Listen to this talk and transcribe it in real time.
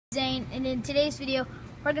and in today's video,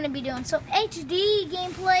 we're gonna be doing some HD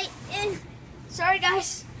gameplay. And sorry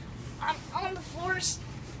guys, I'm on the floors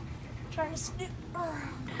trying to snoop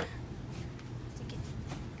around.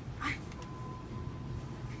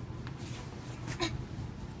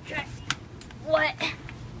 What?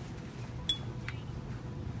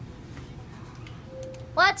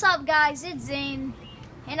 What's up, guys? It's Zane,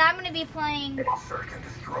 and I'm gonna be playing.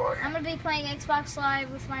 I'm gonna be playing Xbox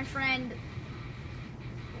Live with my friend.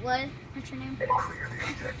 What? What's your name?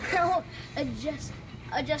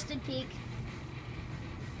 Adjusted Peak.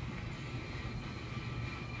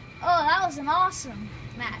 Oh, that was an awesome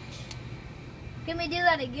match. Can we do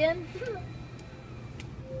that again?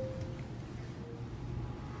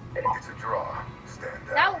 It's a draw. Stand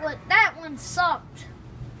down. That one sucked.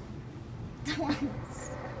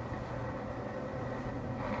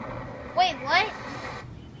 Wait, what?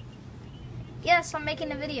 Yes, I'm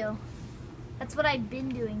making a video. That's what I've been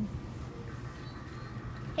doing.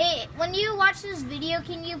 Hey, when you watch this video,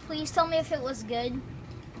 can you please tell me if it was good?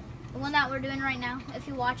 The one that we're doing right now, if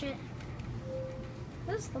you watch it.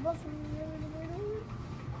 This is the buffer.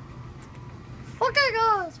 Okay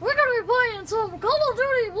guys, we're gonna be playing some Call of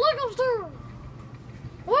Duty Black Ops 2.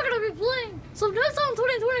 We're gonna be playing some Nuketown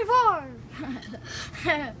 2025.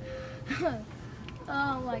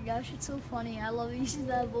 Oh my gosh, it's so funny. I love using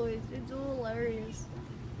that voice. It's so hilarious.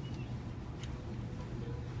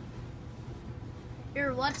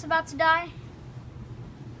 Your what's about to die?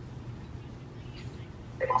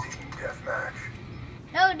 Team deathmatch.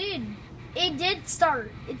 No, dude. It did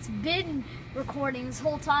start. It's been recording this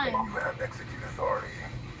whole time. You have execute authority.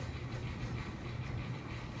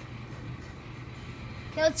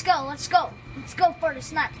 Okay, let's go. Let's go. Let's go for the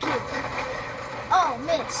snap kill. Oh,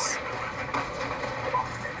 miss.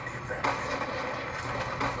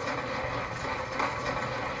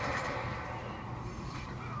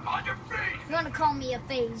 If you want to call me a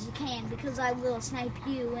phase, you can, because I will snipe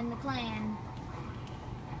you in the clan.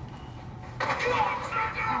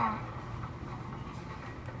 Oh.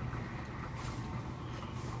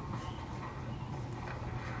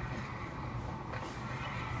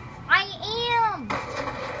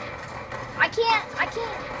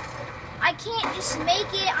 I can't just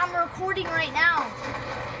make it. I'm recording right now.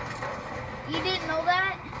 You didn't know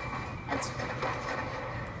that? That's...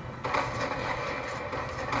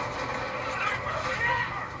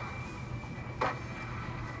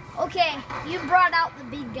 Okay, you brought out the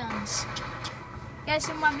big guns. You guys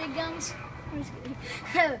see my big guns? I'm just kidding.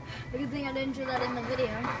 A good thing I didn't do that in the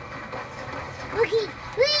video. Rookie!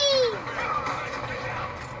 Whee!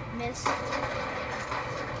 Miss.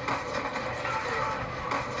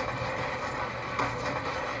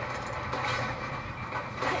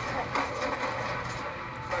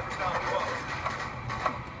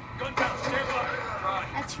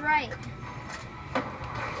 That's right.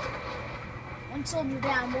 One soldier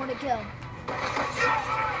down, more to go.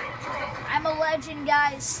 I'm a legend,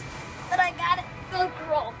 guys. But I got it. Go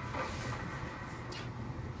girl.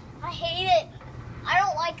 I hate it. I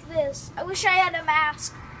don't like this. I wish I had a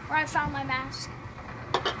mask. Or I found my mask.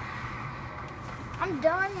 I'm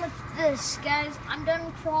done with this, guys. I'm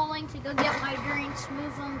done crawling to go get my drinks,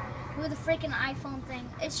 move the freaking iPhone thing.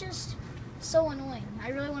 It's just so annoying. I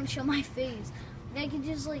really want to show my face. I could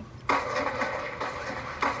just like...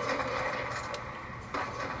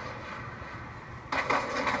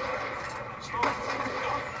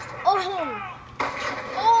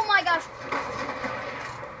 Oh my gosh.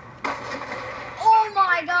 Oh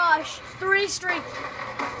my gosh. 3 streak.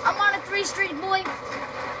 I'm on a 3 streak, boy.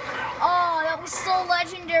 Oh, that was so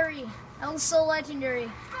legendary. That was so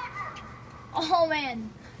legendary. Oh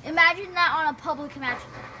man. Imagine that on a public match.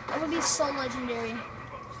 That would be so legendary.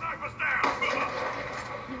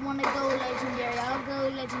 You wanna go legendary? I'll go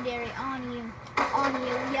legendary on you. On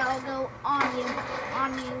you. Yeah, I'll go on you.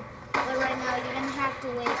 On you. But right now you're gonna have to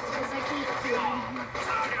wait because I can't do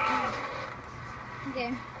it.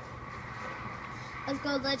 Okay. Let's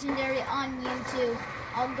go legendary on you too.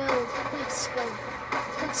 I'll go quick scope.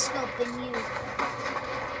 Quick scope in you.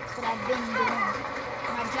 That's what I've been doing.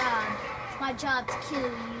 My job. It's my job to kill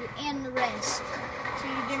you and the rest. So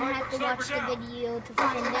you're gonna have to watch the video to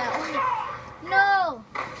find out. No!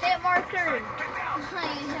 Hit marker!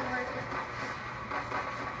 Hit marker.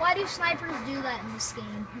 Why do snipers do that in this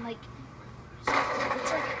game? Like,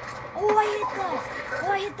 it's like, oh, I hit that!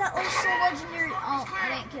 Oh, I hit that! Oh, so legendary! Oh, I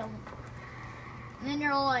didn't kill him. And then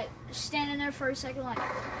you're all like, standing there for a second like,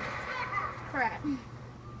 crap. I'm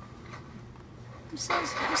so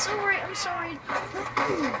worried. I'm so worried.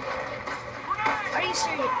 Are you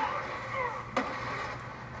serious?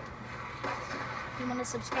 You want to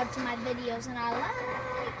subscribe to my videos and I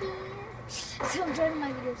like it. So I'm trying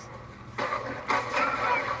my videos.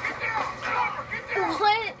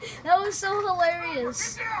 What? That was so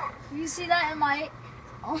hilarious. You see that in my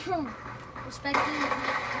perspective?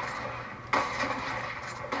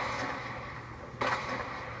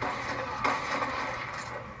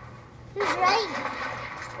 Who's right?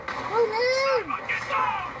 Oh no!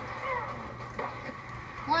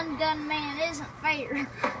 One gun man isn't fair.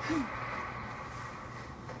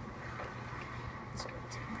 Let's go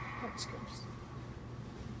to hard scopes.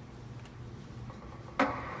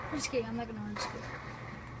 Hard scope, I'm not gonna hard scope.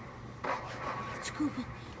 Scooping.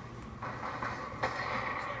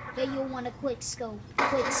 Yeah, you'll want a quick scope.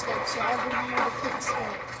 Quick scope, so I'll give you the quick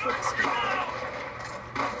scope. Quick scope.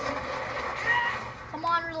 Come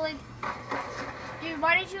on, relate. Dude,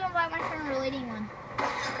 why did you invite my friend relating one?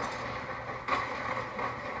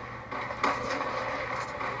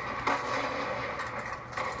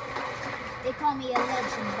 They call me a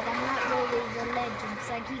legend, but I'm not really the legend because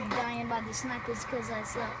I keep dying by the snipers because I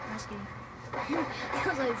suck. I'm just kidding.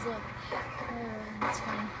 Because I suck. That's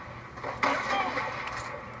funny.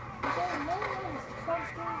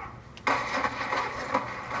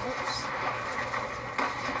 Oops.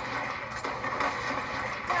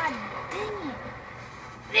 God dang it.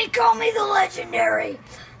 They call me the legendary.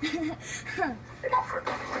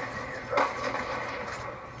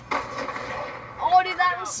 Oh, dude,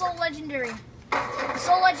 that was so legendary.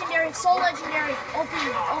 So legendary, so legendary. OP,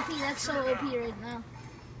 that's so OP right now.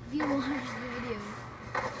 If you watch the video.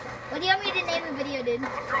 What do you want me to name the video, dude?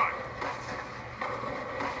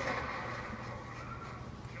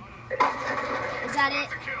 Is that it?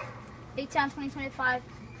 Nuketown 2025.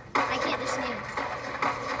 I can't just name it.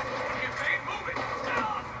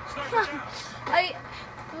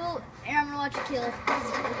 I'm gonna watch a kill. It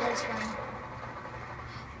was funny.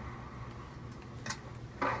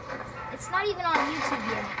 It's not even on YouTube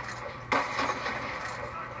yet.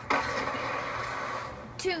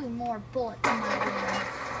 2 more bullets in my gun.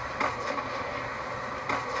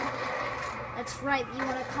 That's right, you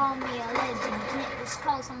want to call me a legend. You can't just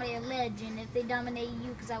call somebody a legend if they dominate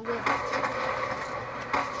you, because I will.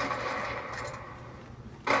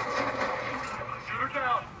 Shoot her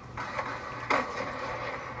down.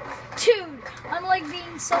 Dude, I'm like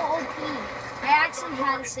being so OP. I actually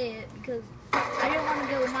had to say it because I didn't want to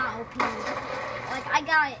go not OP. Like, I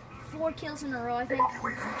got 4 kills in a row, I think.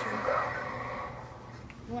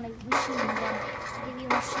 You want a machine gun? I'll give you a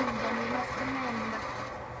machine gun. You don't remember.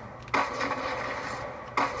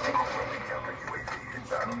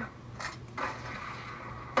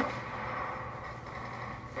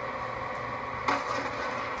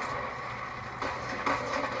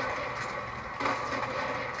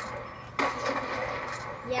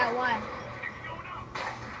 Yeah, why?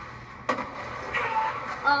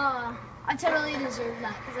 I totally deserve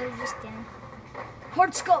that because I was just kidding.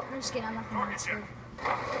 Hard scope. I'm just kidding. I'm not gonna hard scope.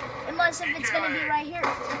 Unless if it's gonna be right here.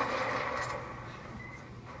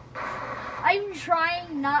 I'm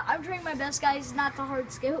trying my best, guys, not to hard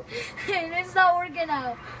scope. And it's not working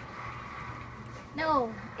out.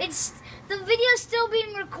 No, the video's still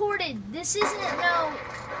being recorded. This isn't, no.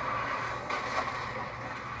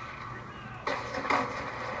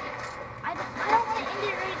 I don't want to end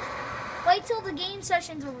it right. Wait till the game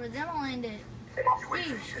session's over, then I'll end it.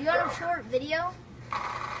 Please, you got a short video?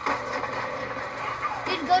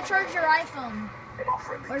 Dude, go charge your iPhone.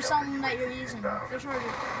 Or something that you're using. Go charge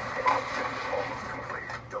it.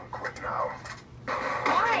 Don't quit now.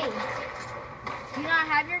 Why? Do you not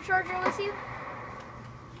have your charger with you?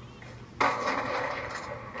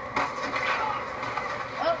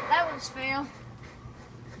 Oh, that was fail.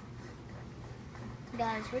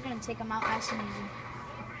 Guys, we're gonna take him out nice and easy.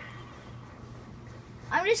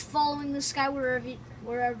 I'm just following this guy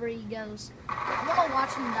wherever he goes. I'm gonna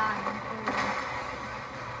watch him die.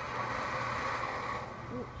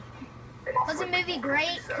 Was the movie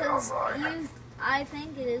great? Because I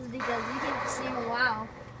think it is because you can see him. Wow.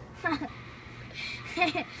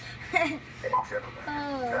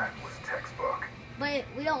 That was textbook. But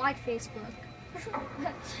we don't like Facebook.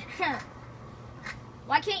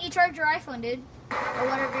 Why can't you charge your iPhone, dude? Or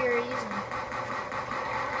whatever you're using.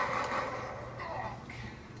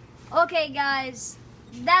 Okay, guys.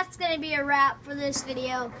 That's going to be a wrap for this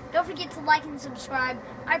video. Don't forget to like and subscribe.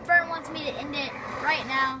 My friend wants me to end it right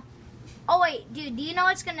now. Oh, wait. Dude, do you know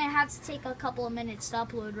it's going to have to take a couple of minutes to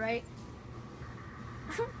upload, right?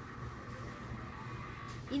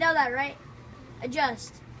 You know that, right?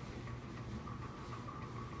 Adjust.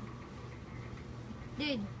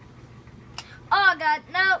 Dude. Oh, God.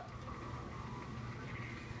 No.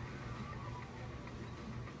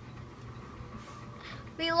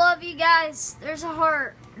 We love you guys. There's a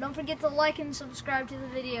heart. Don't forget to like and subscribe to the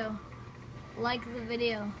video. Like the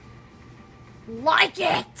video. Like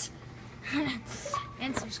it!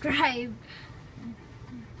 And subscribe.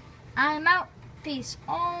 I'm out. Peace.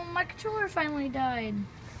 Oh, my controller finally died.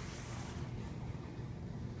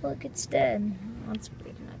 Look, it's dead. Let's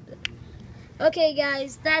reconnect it. Okay,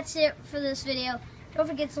 guys, that's it for this video. Don't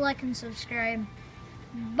forget to like and subscribe.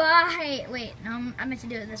 Bye. Wait, no, I meant to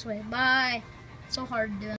do it this way. Bye. So hard to do it.